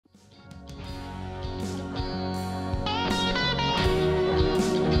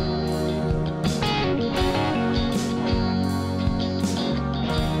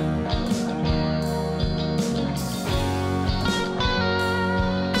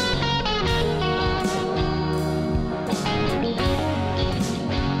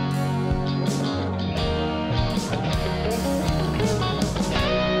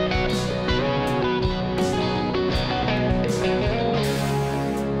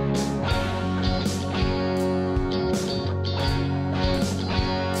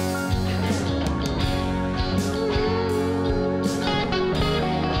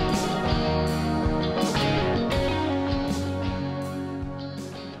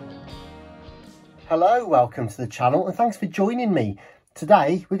Hello, welcome to the channel and thanks for joining me.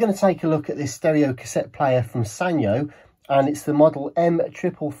 Today we're going to take a look at this stereo cassette player from Sanyo, and it's the model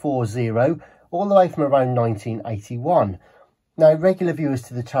M4440 all the way from around 1981. Now, regular viewers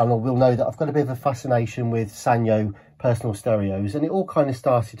to the channel will know that I've got a bit of a fascination with Sanyo personal stereos, and it all kind of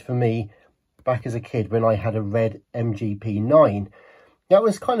started for me back as a kid when I had a red MGP9. That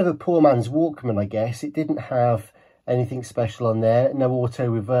was kind of a poor man's Walkman, I guess. It didn't have anything special on there, no auto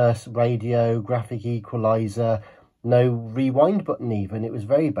reverse radio, graphic equalizer, no rewind button even. It was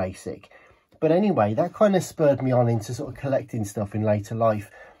very basic. But anyway, that kind of spurred me on into sort of collecting stuff in later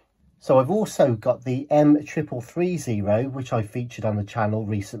life. So I've also got the M4440, which I featured on the channel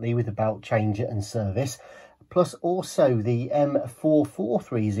recently with a belt changer and service, plus also the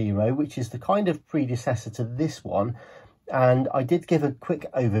M4430, which is the kind of predecessor to this one. And I did give a quick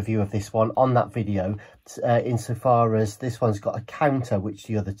overview of this one on that video, insofar as this one's got a counter, which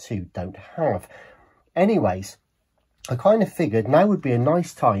the other two don't have. Anyways, I kind of figured now would be a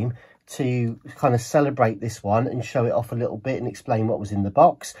nice time to kind of celebrate this one and show it off a little bit and explain what was in the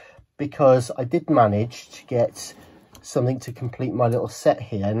box, because I did manage to get something to complete my little set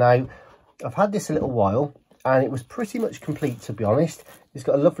here. Now, I've had this a little while and it was pretty much complete, to be honest. It's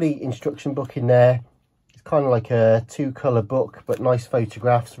got a lovely instruction book in there. Kind of like a two-colour book, but nice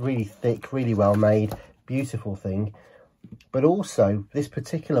photographs, really thick, really well made, beautiful thing. But also this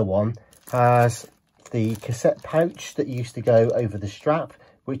particular one has the cassette pouch that used to go over the strap,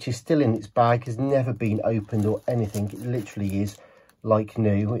 which is still in its bag, has never been opened or anything. It literally is like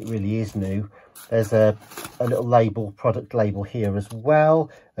new. It really is new. There's a little label, product label here as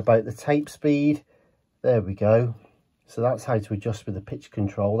well about the tape speed. There we go. So that's how to adjust with the pitch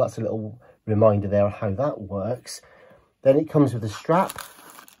control. That's a little reminder there of how that works. Then it comes with a strap,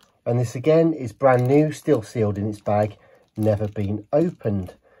 and this again is brand new, still sealed in its bag, never been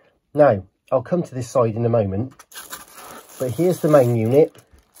opened. Now, I'll come to this side in a moment, but here's the main unit,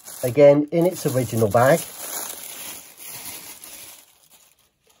 again in its original bag.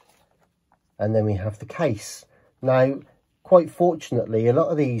 And then we have the case. Now, quite fortunately, a lot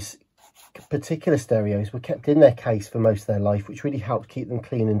of these particular stereos were kept in their case for most of their life, which really helped keep them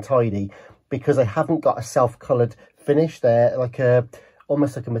clean and tidy, because they haven't got a self-coloured finish. They're like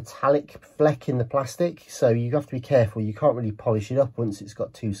almost like a metallic fleck in the plastic, so you have to be careful. You can't really polish it up once it's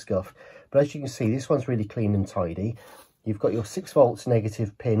got too scuffed. But as you can see, this one's really clean and tidy. You've got your 6 volts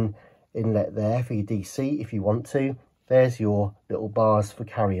negative pin inlet there for your DC if you want to. There's your little bars for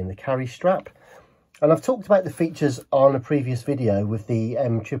carrying the carry strap. And I've talked about the features on a previous video with the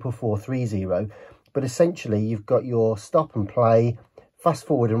M4440, but essentially you've got your stop and play, fast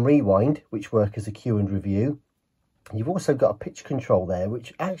forward and rewind, which work as a cue and review. You've also got a pitch control there,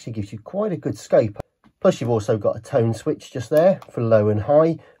 which actually gives you quite a good scope. Plus you've also got a tone switch just there for low and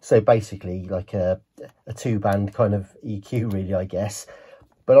high. So basically like a 2-band kind of EQ really, I guess.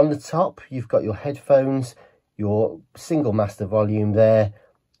 But on the top, you've got your headphones, your single master volume there,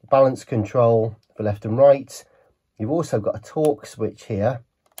 balance control for left and right. You've also got a torque switch here,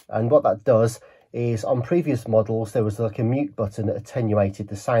 and what that does is on previous models there was like a mute button that attenuated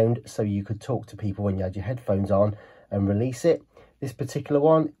the sound so you could talk to people when you had your headphones on and release it. This particular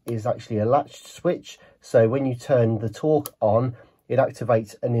one is actually a latched switch, so when you turn the torque on, it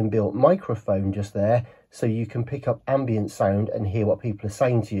activates an inbuilt microphone just there, so you can pick up ambient sound and hear what people are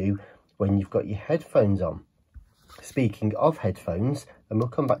saying to you when you've got your headphones on. Speaking of headphones, and we'll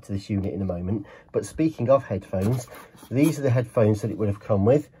come back to this unit in a moment, but speaking of headphones, these are the headphones that it would have come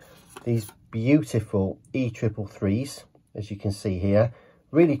with. These beautiful E333s, as you can see here,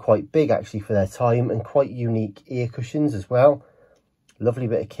 really quite big actually for their time, and quite unique ear cushions as well. Lovely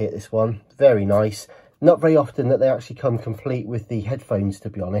bit of kit, this one, very nice. Not very often that they actually come complete with the headphones, to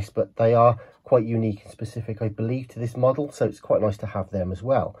be honest, but they are quite unique and specific, I believe, to this model, so it's quite nice to have them as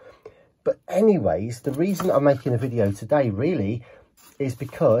well. But anyways, the reason I'm making a video today really is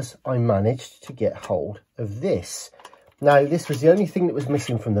because I managed to get hold of this. Now, this was the only thing that was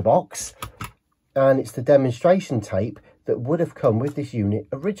missing from the box, and it's the demonstration tape that would have come with this unit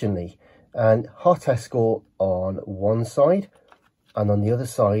originally. And Hot Escort on one side, and on the other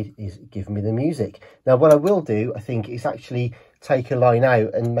side is Give Me the Music. Now, what I will do, I think, is actually take a line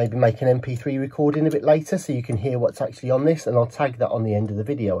out and maybe make an MP3 recording a bit later so you can hear what's actually on this, and I'll tag that on the end of the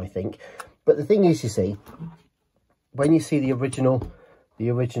video, I think. But the thing is, you see, when you see the original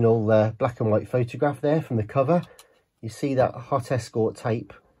black and white photograph there from the cover, you see that Hot Escort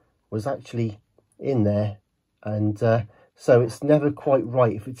tape was actually in there, and so it's never quite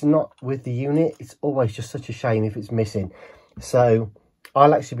right. If it's not with the unit, it's always just such a shame if it's missing. So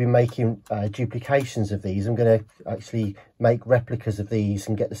I'll actually be making duplications of these. I'm going to actually make replicas of these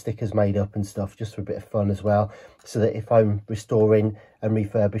and get the stickers made up and stuff, just for a bit of fun as well, so that if I'm restoring and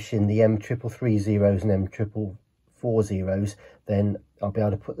refurbishing the M4430s and M4440s, then I'll be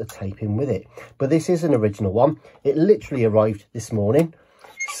able to put the tape in with it. But this is an original one. It literally arrived this morning,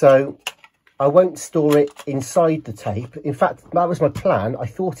 so I won't store it inside the tape. In fact, that was my plan. I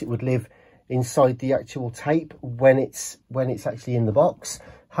thought it would live inside the actual tape when it's actually in the box.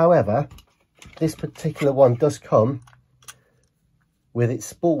 However, this particular one does come with its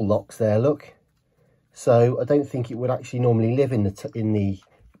spool locks there, look. So I don't think it would actually normally live in the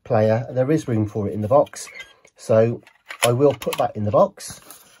player. There is room for it in the box, so I will put that in the box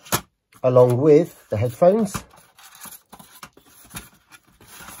along with the headphones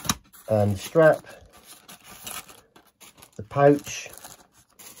and the strap, the pouch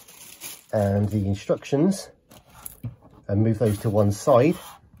and the instructions, and move those to one side.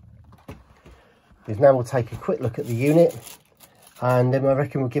 Because now we'll take a quick look at the unit, and then I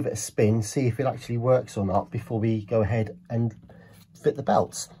reckon we'll give it a spin, see if it actually works or not before we go ahead and fit the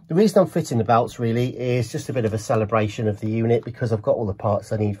belts. The reason I'm fitting the belts really is just a bit of a celebration of the unit, because I've got all the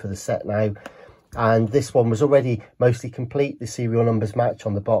parts I need for the set now, and this one was already mostly complete. The serial numbers match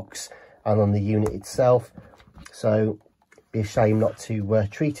on the box and on the unit itself, so be a shame not to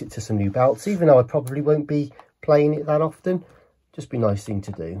treat it to some new belts, even though I probably won't be playing it that often. Just be a nice thing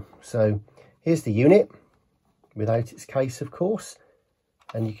to do. So here's the unit without its case, of course,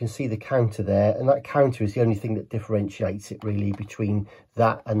 and you can see the counter there, and that counter is the only thing that differentiates it really between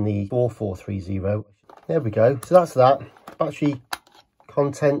that and the 4430. There we go. So that's that. Battery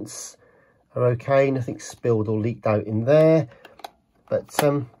contents are okay, nothing spilled or leaked out in there, but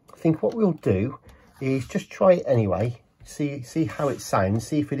I think what we'll do is just try it anyway. See how it sounds,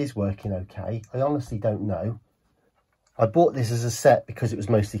 see if it is working okay. I honestly don't know. I bought this as a set because it was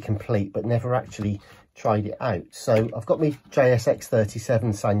mostly complete, but never actually tried it out. So I've got my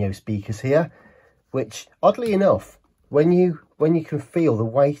JSX37 Sanyo speakers here, which oddly enough, when you can feel the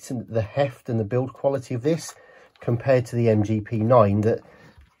weight and the heft and the build quality of this compared to the MGP9 that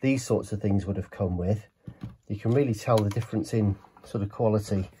these sorts of things would have come with, you can really tell the difference in sort of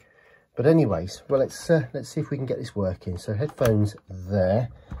quality. But anyways, well, let's see if we can get this working. So headphones there.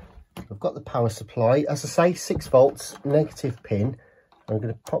 I've got the power supply, as I say, 6 volts, negative pin. I'm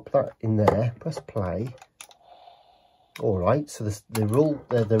going to pop that in there, press play. All right, so the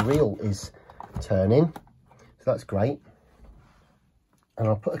reel is turning, so that's great. And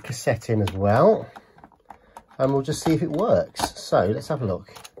I'll put a cassette in as well, and we'll just see if it works. So let's have a look.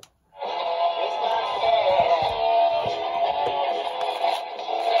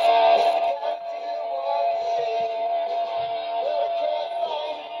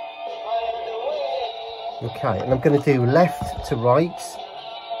 Okay, and I'm going to do left to right.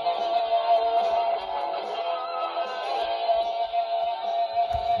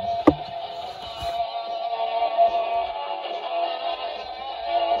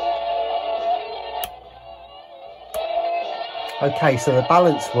 Okay, so the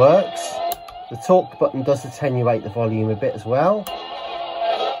balance works. The talk button does attenuate the volume a bit as well.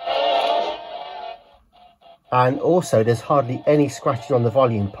 And also there's hardly any scratching on the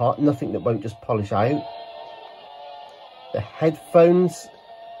volume part, nothing that won't just polish out. The headphones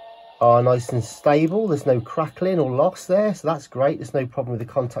are nice and stable. There's no crackling or loss there, so that's great. There's no problem with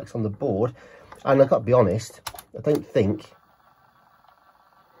the contacts on the board. And I've got to be honest, I don't think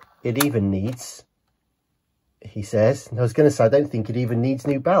it even needs, he says, I was going to say, I don't think it even needs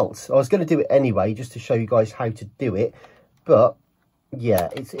new belts. I was going to do it anyway, just to show you guys how to do it. But yeah,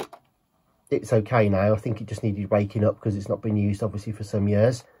 it's okay now. I think it just needed waking up because it's not been used, obviously, for some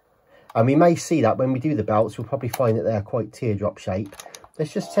years. And we may see that when we do the belts, we'll probably find that they're quite teardrop shaped.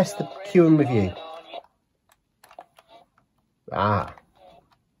 Let's just test the cue and review. Ah.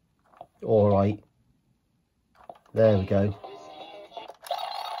 All right. There we go.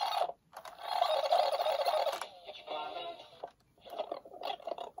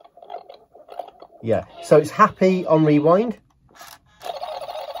 Yeah, so it's happy on rewind.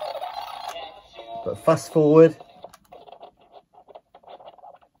 But fast forward,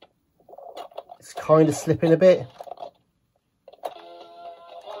 it's kind of slipping a bit.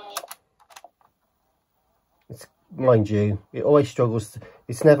 It's, mind you, it always struggles.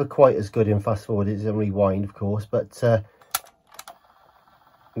 It's never quite as good in fast forward as in rewind, of course, but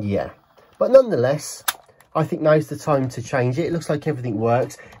yeah. But nonetheless, I think now's the time to change it. It looks like everything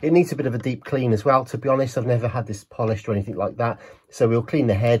works. It needs a bit of a deep clean as well, to be honest. I've never had this polished or anything like that. So we'll clean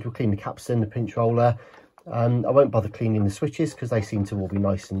the head, we'll clean the capstan, the pinch roller. I won't bother cleaning the switches because they seem to all be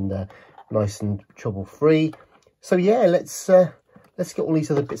nice and trouble free. So yeah, let's let's get all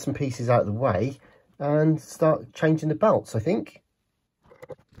these other bits and pieces out of the way and start changing the belts, I think.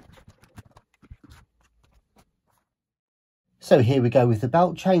 So here we go with the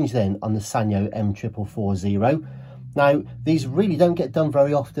belt change then on the Sanyo M4440. Now, these really don't get done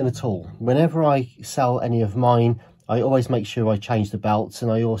very often at all. Whenever I sell any of mine, I always make sure I change the belts,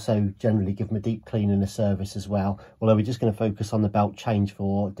 and I also generally give them a deep clean and a service as well. Although we're just going to focus on the belt change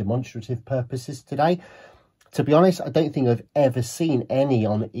for demonstrative purposes today. To be honest, I don't think I've ever seen any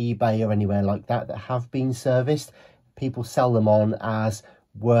on eBay or anywhere like that that have been serviced. People sell them on as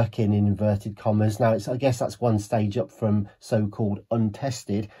working in inverted commas. Now, I guess that's one stage up from so-called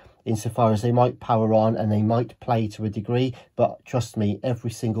untested, insofar as they might power on and they might play to a degree, but trust me, every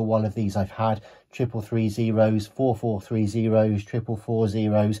single one of these I've had, 3330s, 4430s,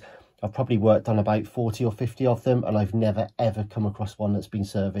 4440s, I've probably worked on about 40 or 50 of them, and I've never ever come across one that's been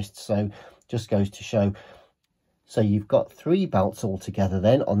serviced. So just goes to show. So you've got 3 belts altogether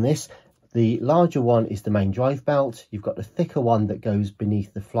then on this. The larger one is the main drive belt. You've got the thicker one that goes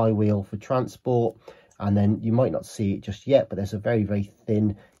beneath the flywheel for transport, and then you might not see it just yet, but there's a very, very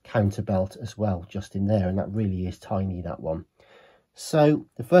thin counter belt as well just in there, and that really is tiny, that one. So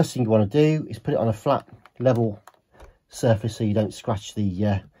the first thing you want to do is put it on a flat level surface so you don't scratch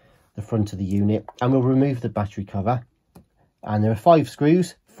the front of the unit, and we'll remove the battery cover. And there are 5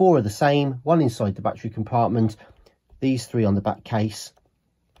 screws, 4 are the same, 1 inside the battery compartment, these 3 on the back case,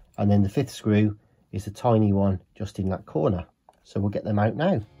 and then the 5th screw is the tiny one just in that corner. So we'll get them out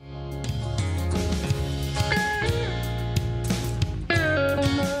now.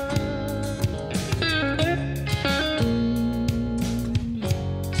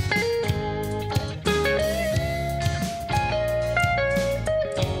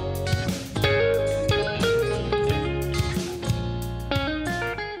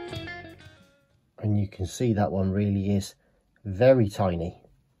 And you can see that one really is very tiny.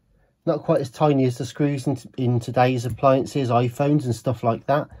 Not quite as tiny as the screws in today's appliances, iPhones and stuff like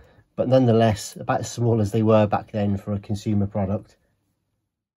that, but nonetheless about as small as they were back then for a consumer product.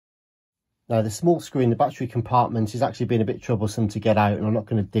 Now, the small screw in the battery compartment is actually been a bit troublesome to get out, and I'm not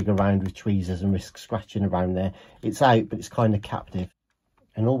going to dig around with tweezers and risk scratching around there. It's out, but it's kind of captive.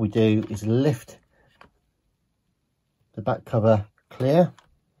 And all we do is lift the back cover clear.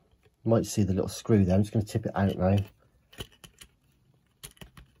 You might see the little screw there. I'm just going to tip it out now.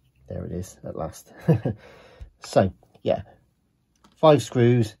 There it is at last. So yeah, 5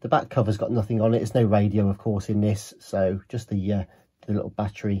 screws. The back cover's got nothing on it. There's no radio, of course, in this, so just the little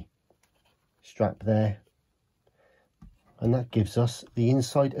battery strap there, and that gives us the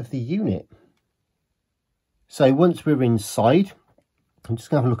inside of the unit. So once we're inside, I'm just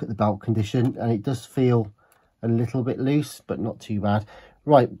gonna have a look at the belt condition, and it does feel a little bit loose, but not too bad.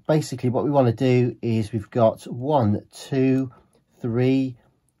 Right, basically what we want to do is we've got 1, 2, 3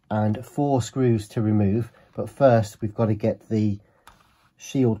 and 4 screws to remove, but first we've got to get the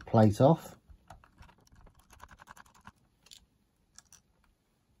shield plate off.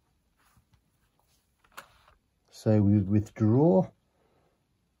 So we withdraw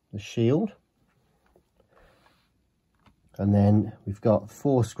the shield, and then we've got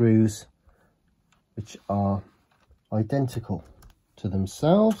 4 screws which are identical to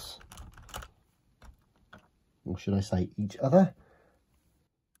themselves, or should I say each other.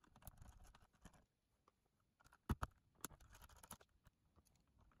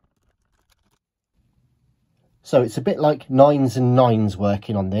 So it's a bit like 9s and 9s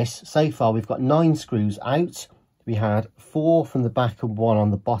working on this. So far we've got 9 screws out. We had 4 from the back and 1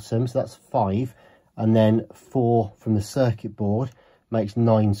 on the bottom, so that's 5. And then 4 from the circuit board makes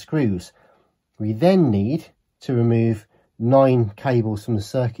 9 screws. We then need to remove 9 cables from the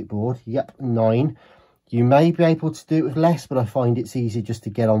circuit board. Yep, 9. You may be able to do it with less, but I find it's easier just to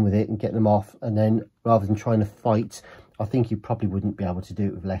get on with it and get them off. And then rather than trying to fight, I think you probably wouldn't be able to do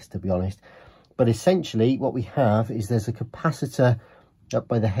it with less, to be honest. But essentially what we have is there's a capacitor up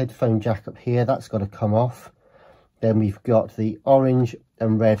by the headphone jack up here. That's got to come off. Then we've got the orange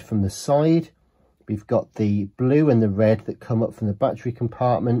and red from the side. We've got the blue and the red that come up from the battery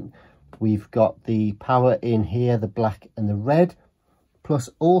compartment. We've got the power in here, the black and the red. Plus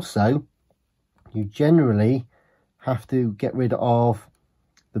also, you generally have to get rid of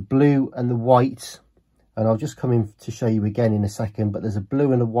the blue and the white. And I'll just come in to show you again in a second, but there's a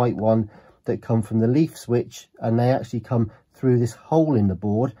blue and a white one that come from the leaf switch, and they actually come through this hole in the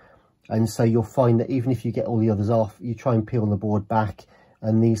board. And so you'll find that even if you get all the others off, you try and peel the board back,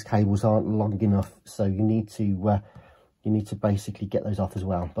 and these cables aren't long enough, so you need to basically get those off as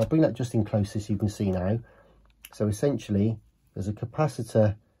well. But I'll bring that just in closer so you can see now. So essentially there's a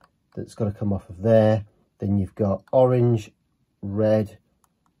capacitor that's got to come off of there. Then you've got orange red,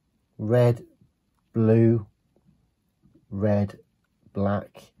 red, blue, red,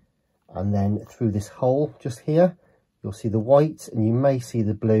 black, and then through this hole just here you'll see the white, and you may see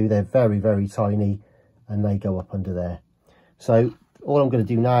the blue. They're very, very tiny, and they go up under there. So all I'm going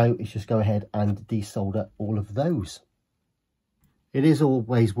to do now is just go ahead and desolder all of those. It is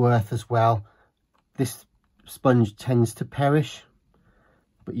always worth as well, this sponge tends to perish,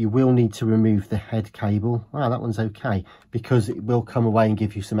 but you will need to remove the head cable. Wow, that one's okay, because it will come away and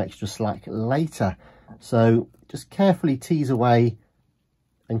give you some extra slack later. So just carefully tease away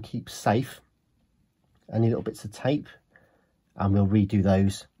and keep safe any little bits of tape, and we'll redo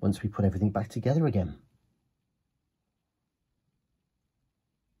those once we put everything back together again.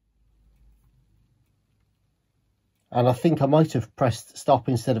 And I think I might have pressed stop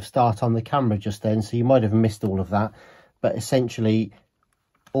instead of start on the camera just then, so you might have missed all of that. But essentially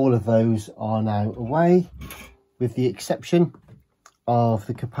all of those are now away, with the exception of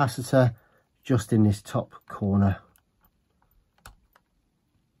the capacitor just in this top corner.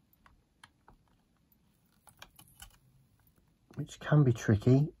 Which can be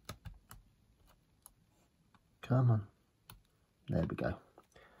tricky. Come on. There we go.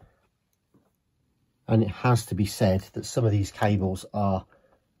 And it has to be said that some of these cables are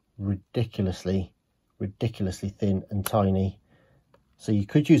ridiculously thin and tiny. So you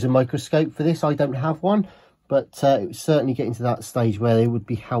could use a microscope for this. I don't have one, but it was certainly getting to that stage where they would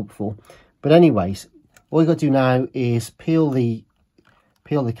be helpful. But anyways, all you got to do now is peel the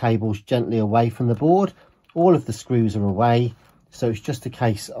cables gently away from the board. All of the screws are away, so it's just a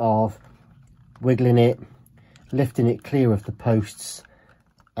case of wiggling it, lifting it clear of the posts,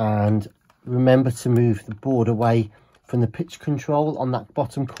 and remember to move the board away from the pitch control on that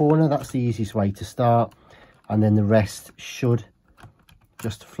bottom corner. That's the easiest way to start, and then the rest should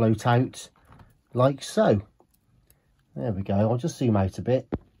just float out like so. There we go. I'll just zoom out a bit.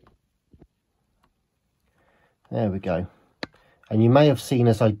 There we go. And you may have seen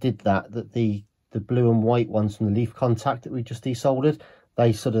as I did that the blue and white ones from the leaf contact that we just desoldered,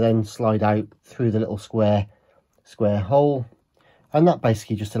 they sort of then slide out through the little square hole, and that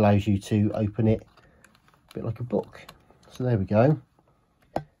basically just allows you to open it a bit like a book. So there we go.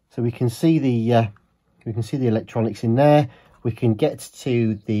 So we can see the electronics in there. We can get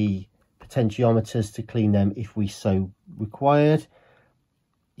to the potentiometers to clean them if we so required.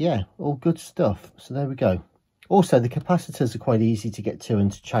 Yeah, all good stuff. So there we go. Also, the capacitors are quite easy to get to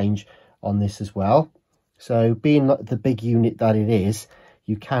and to change on this as well. So being the big unit that it is,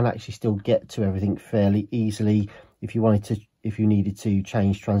 you can actually still get to everything fairly easily. If you needed to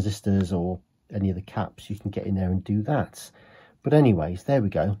change transistors or any of the caps, you can get in there and do that. But anyways, there we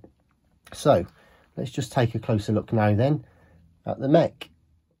go. So let's just take a closer look now then at the mech.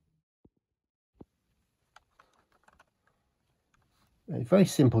 It's very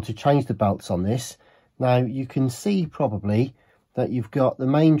simple to change the belts on this. Now you can see probably that you've got the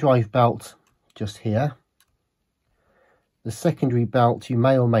main drive belt just here. The secondary belt you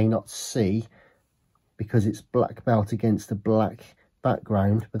may or may not see because it's black belt against a black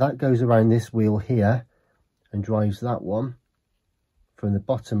background, but that goes around this wheel here and drives that one from the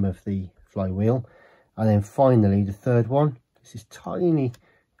bottom of the flywheel. And then finally the third one, this is tiny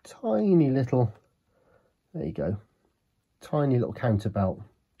little, there you go, tiny little counter belt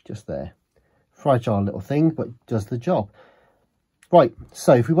just there. Fragile little thing, but does the job. Right,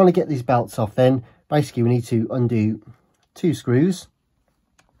 so if we want to get these belts off, then basically we need to undo 2 screws.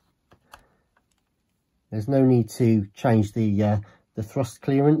 There's no need to change the thrust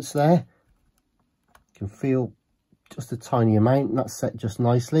clearance there. You can feel just a tiny amount, and that's set just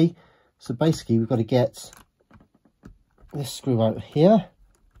nicely. So basically we've got to get this screw out here,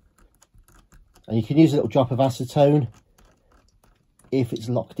 and you can use a little drop of acetone if it's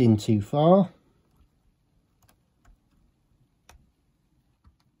locked in too far.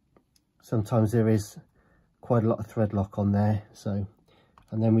 Sometimes there is quite a lot of thread lock on there, so,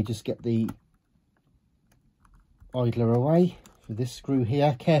 and then we just get the idler away for this screw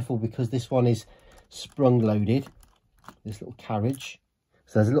here. Careful, because this one is sprung loaded, this little carriage.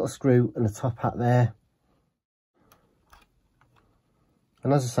 So there's a little screw and a top hat there,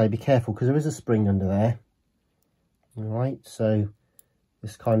 and as I say, be careful because there is a spring under there. All right, so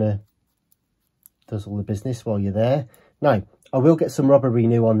this kind of does all the business while you're there. Now I will get some rubber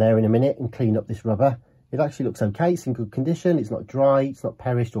renew on there in a minute and clean up this rubber. It actually looks okay, it's in good condition, it's not dry, it's not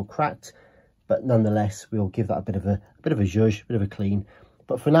perished or cracked, but nonetheless we'll give that a bit of a zhuzh, a bit of a clean.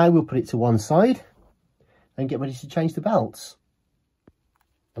 But for now we'll put it to one side and get ready to change the belts.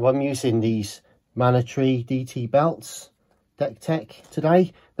 Now I'm using these Manitree DT belts, Deck Tech,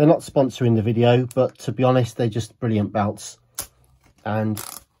 today. They're not sponsoring the video, but to be honest, they're just brilliant belts. and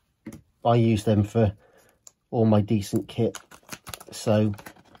I use them for all my decent kit. So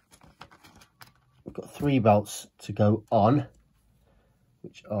we've got 3 belts to go on,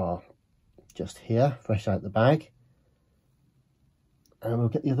 which are just here, fresh out the bag, and we'll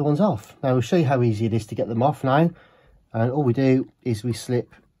get the other ones off. Now we'll show you how easy it is to get them off now, and all we do is we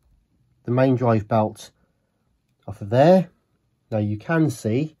slip the main drive belt off of there. Now you can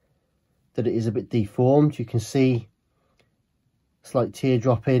see that it is a bit deformed. You can see slight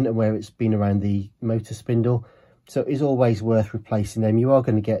teardrop in and where it's been around the motor spindle, so it is always worth replacing them. You are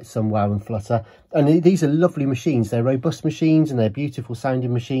going to get some wow and flutter, and these are lovely machines. They're robust machines and they're beautiful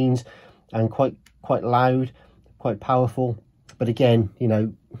sounding machines, and quite loud, quite powerful. But again, you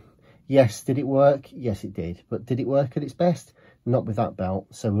know, yes, did it work? Yes, it did. But did it work at its best? Not with that belt.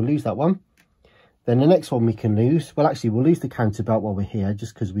 So we'll lose that one. Then the next one we can lose, well, actually we'll lose the counter belt while we're here,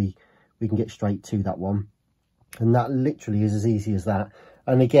 just because we can get straight to that one. And that literally is as easy as that.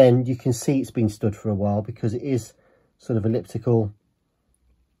 And again, you can see it's been stood for a while because it is sort of elliptical,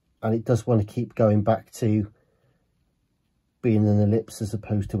 and it does want to keep going back to being an ellipse as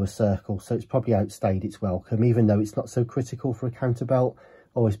opposed to a circle. So it's probably outstayed its welcome, even though it's not so critical for a counter belt.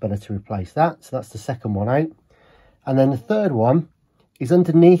 Always better to replace that. So that's the second one out. And then the third one is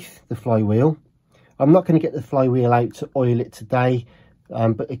underneath the flywheel. I'm not going to get the flywheel out to oil it today,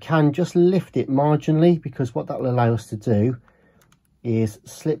 but it can just lift it marginally, because what that will allow us to do is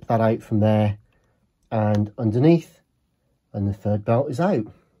slip that out from there and underneath, and the third belt is out.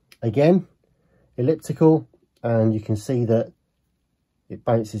 Again, elliptical, and you can see that it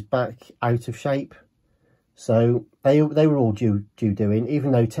bounces back out of shape. So they were all due doing,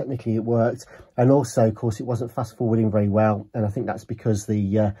 even though technically it worked. And also, of course, it wasn't fast forwarding very well, and I think that's because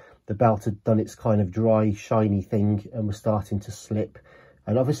the belt had done its kind of dry, shiny thing and was starting to slip.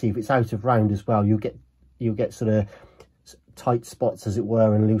 And obviously, if it's out of round as well, you'll get sort of tight spots, as it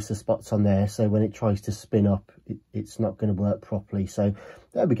were, and looser spots on there. So when it tries to spin up, it's not going to work properly. So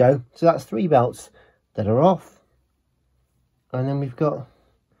there we go. So that's 3 belts that are off, and then we've got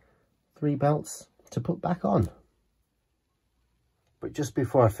 3 belts to put back on. But just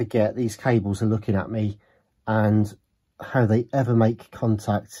before I forget, these cables are looking at me, and how they ever make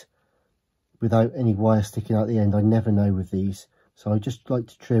contact without any wire sticking out the end, I never know with these. So I just like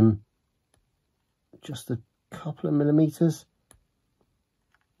to trim just a couple of millimeters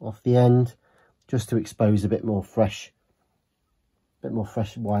off the end, just to expose a bit more fresh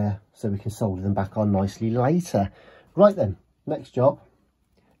wire, so we can solder them back on nicely later. Right then, next job,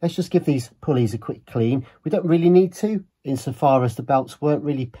 let's just give these pulleys a quick clean. We don't really need to, insofar as the belts weren't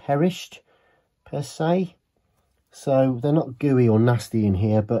really perished per se, so they're not gooey or nasty in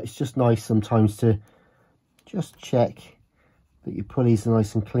here, but it's just nice sometimes to just check that your pulleys are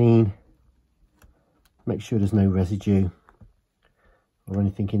nice and clean. Make sure there's no residue or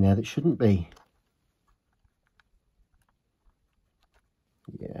anything in there that shouldn't be.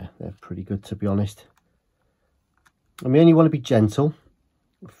 Yeah, they're pretty good, to be honest. And we only want to be gentle.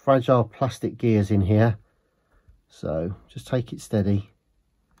 Fragile plastic gears in here, so just take it steady.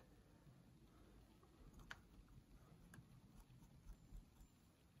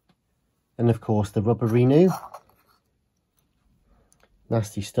 And of course the rubber renew,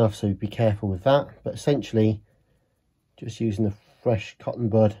 nasty stuff, so be careful with that. But essentially just using a fresh cotton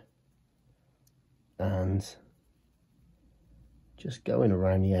bud and just going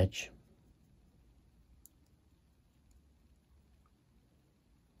around the edge.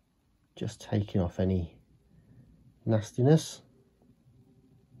 Just taking off any nastiness.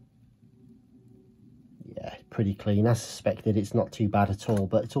 Yeah, pretty clean. As suspected, it's not too bad at all,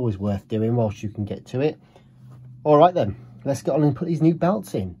 but it's always worth doing whilst you can get to it. All right then, let's get on and put these new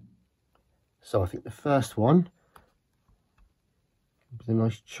belts in. So I think the first one is a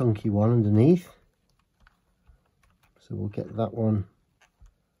nice chunky one underneath. So we'll get that one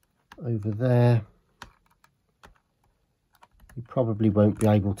over there. You probably won't be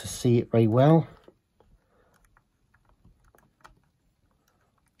able to see it very well.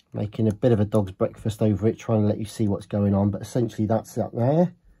 Making a bit of a dog's breakfast over it, trying to let you see what's going on, but essentially that's that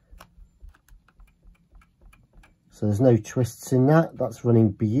there. So there's no twists in that. That's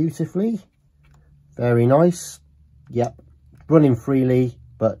running beautifully. Very nice. Yep, running freely,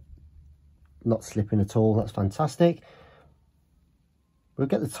 but not slipping at all. That's fantastic. We'll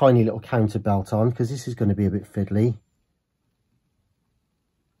get the tiny little counter belt on, because this is going to be a bit fiddly.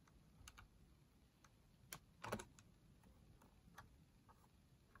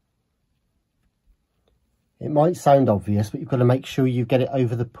 It might sound obvious, but you've got to make sure you get it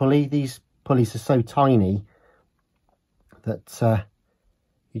over the pulley. These pulleys are so tiny that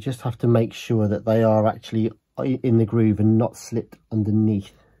you just have to make sure that they are actually in the groove and not slipped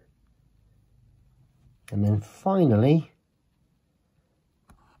underneath. And then finally,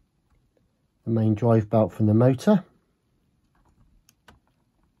 the main drive belt from the motor.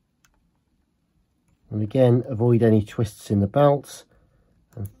 And again, avoid any twists in the belt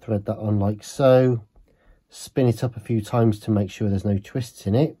and thread that on like so. Spin it up a few times to make sure there's no twists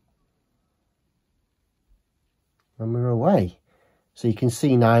in it. And we're away. So you can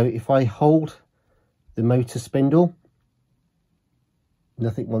see now, if I hold the motor spindle,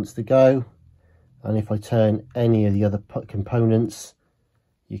 nothing wants to go. And if I turn any of the other components,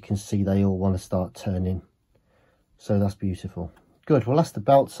 you can see they all want to start turning. So that's beautiful. Good, well that's the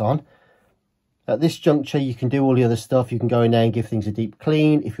belts on. At this juncture, you can do all the other stuff. You can go in there and give things a deep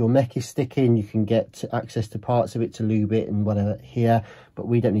clean. If your mech is sticking, you can get access to parts of it to lube it and whatever here. But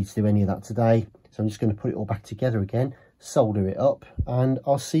we don't need to do any of that today. So I'm just going to put it all back together again, solder it up, and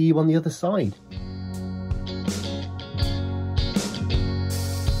I'll see you on the other side.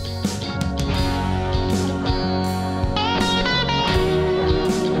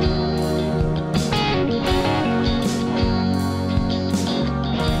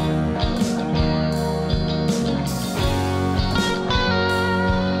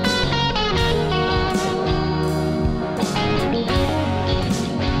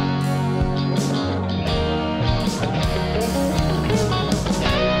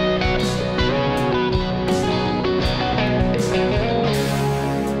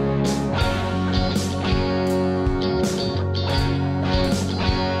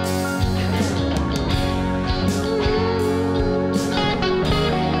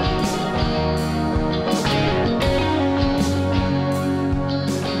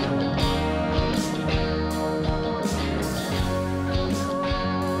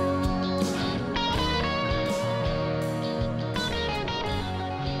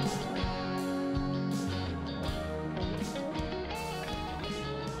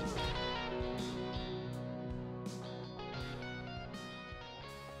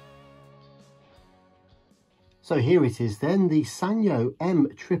 So here it is then, the Sanyo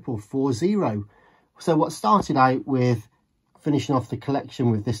M4440. So what started out with finishing off the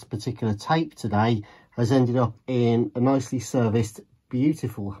collection with this particular tape today has ended up in a nicely serviced,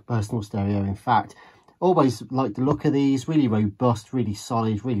 beautiful personal stereo. In fact, always liked the look of these, really robust, really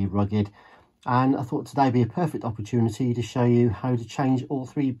solid, really rugged. And I thought today would be a perfect opportunity to show you how to change all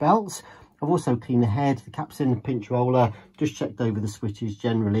three belts. I've also cleaned the head, the capstan, the pinch roller, just checked over the switches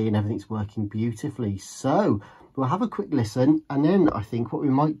generally, and everything's working beautifully. So we'll have a quick listen, and then I think what we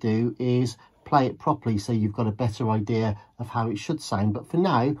might do is play it properly so you've got a better idea of how it should sound. But for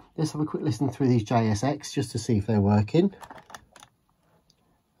now, let's have a quick listen through these JSX just to see if they're working.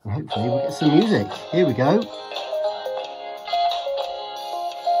 And hopefully we'll get some music. Here we go.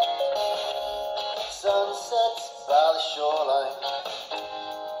 Sunsets by the shoreline.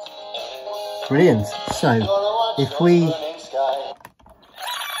 Brilliant. So if we,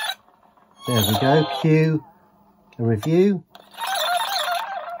 there we go, cue and review.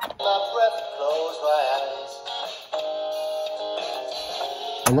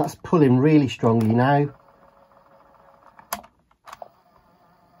 And that's pulling really strongly now.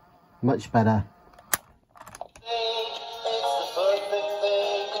 Much better.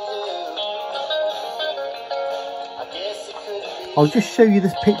 I'll just show you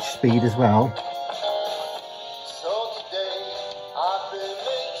this pitch speed as well.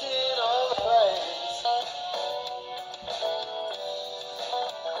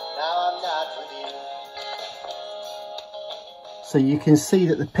 So you can see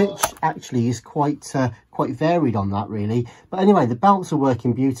that the pitch actually is quite varied on that really. But anyway, the belts are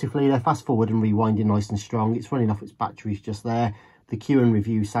working beautifully. They're fast forward and rewinding nice and strong. It's running off its batteries just there. The cue and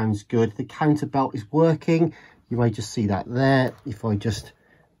review sounds good. The counter belt is working. You may just see that there. If I just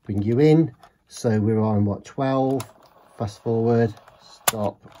bring you in. So we're on what, 12, fast forward,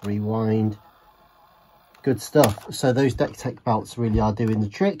 stop, rewind. Good stuff. So those deck tech belts really are doing the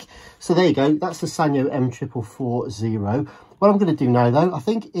trick. So there you go. That's the Sanyo M4440. What I'm going to do now though, I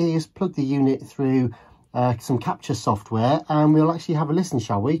think, is plug the unit through some capture software, and we'll actually have a listen,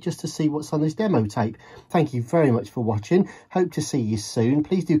 shall we, just to see what's on this demo tape. Thank you very much for watching. Hope to see you soon.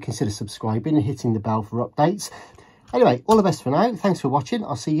 Please do consider subscribing and hitting the bell for updates. Anyway, all the best for now. Thanks for watching.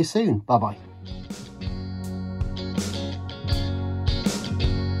 I'll see you soon. Bye bye.